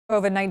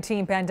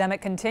COVID-19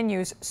 pandemic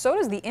continues, so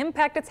does the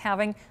impact it's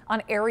having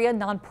on area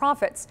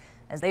nonprofits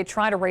as they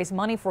try to raise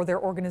money for their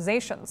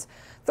organizations.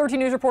 13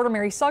 News reporter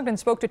Mary Sugden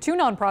spoke to two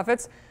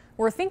nonprofits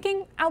who are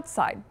thinking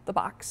outside the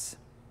box.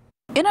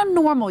 In a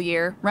normal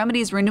year,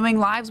 Remedies Renewing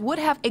Lives would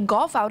have a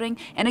golf outing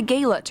and a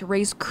gala to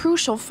raise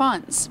crucial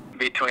funds.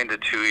 Between the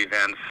two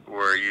events,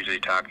 we're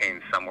usually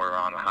talking somewhere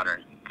around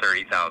 $130,000.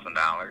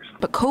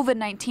 But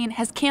COVID-19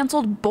 has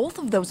canceled both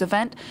of those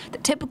events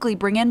that typically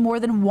bring in more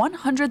than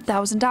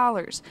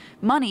 $100,000.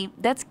 Money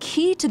that's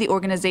key to the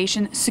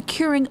organization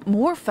securing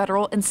more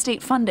federal and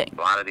state funding.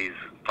 A lot of these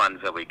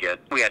funds that we get,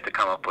 we have to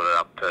come up with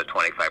up to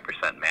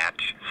 25%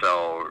 match.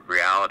 So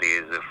reality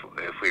is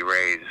if we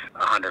raise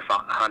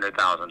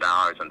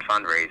 $100,000 in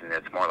fundraising,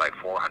 it's more like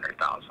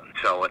 $400,000.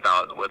 So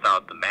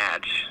without the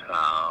match,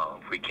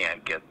 we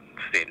can't get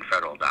state and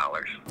federal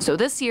dollars. So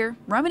this year,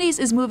 Remedies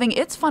is moving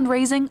its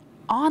fundraising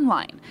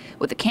online,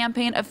 with the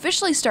campaign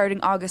officially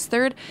starting August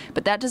 3rd,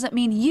 but that doesn't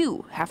mean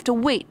you have to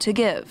wait to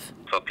give.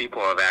 So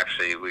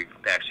we've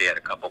actually had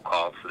a couple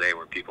calls today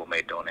where people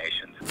made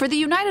donations. For the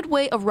United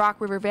Way of Rock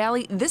River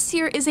Valley, this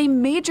year is a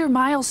major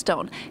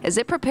milestone as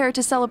it prepared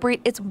to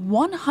celebrate its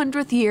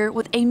 100th year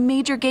with a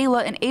major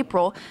gala in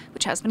April,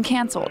 which has been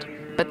canceled.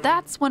 But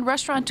that's when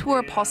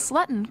restaurateur Paul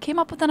Sletton came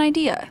up with an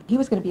idea. He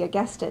was going to be a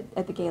guest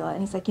at the gala, and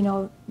he's like, you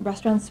know,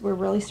 restaurants were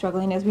really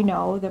struggling. As we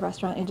know, the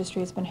restaurant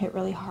industry has been hit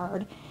really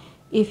hard.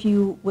 If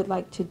you would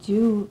like to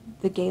do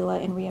the gala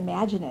and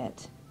reimagine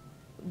it,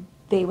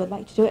 they would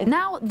like to do it.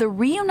 Now, the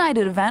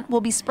reunited event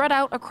will be spread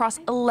out across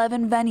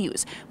 11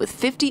 venues with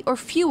 50 or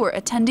fewer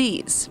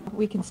attendees.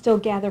 We can still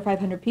gather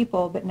 500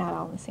 people, but not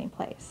all in the same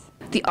place.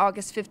 The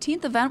August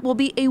 15th event will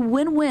be a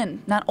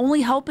win-win, not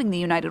only helping the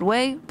United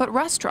Way, but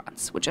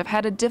restaurants, which have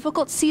had a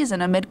difficult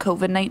season amid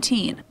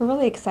COVID-19. We're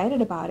really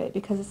excited about it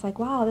because it's like,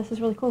 wow, this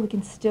is really cool. We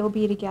can still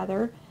be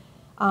together,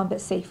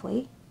 but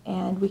safely,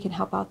 and we can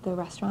help out the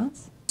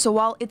restaurants. So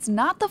while it's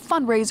not the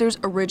fundraisers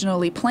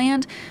originally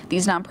planned,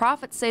 these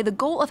nonprofits say the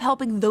goal of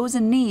helping those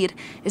in need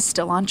is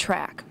still on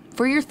track.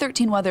 For your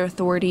 13 Weather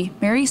Authority,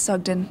 Mary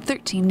Sugden,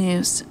 13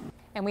 News.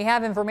 And we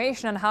have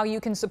information on how you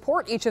can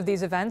support each of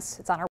these events. It's on our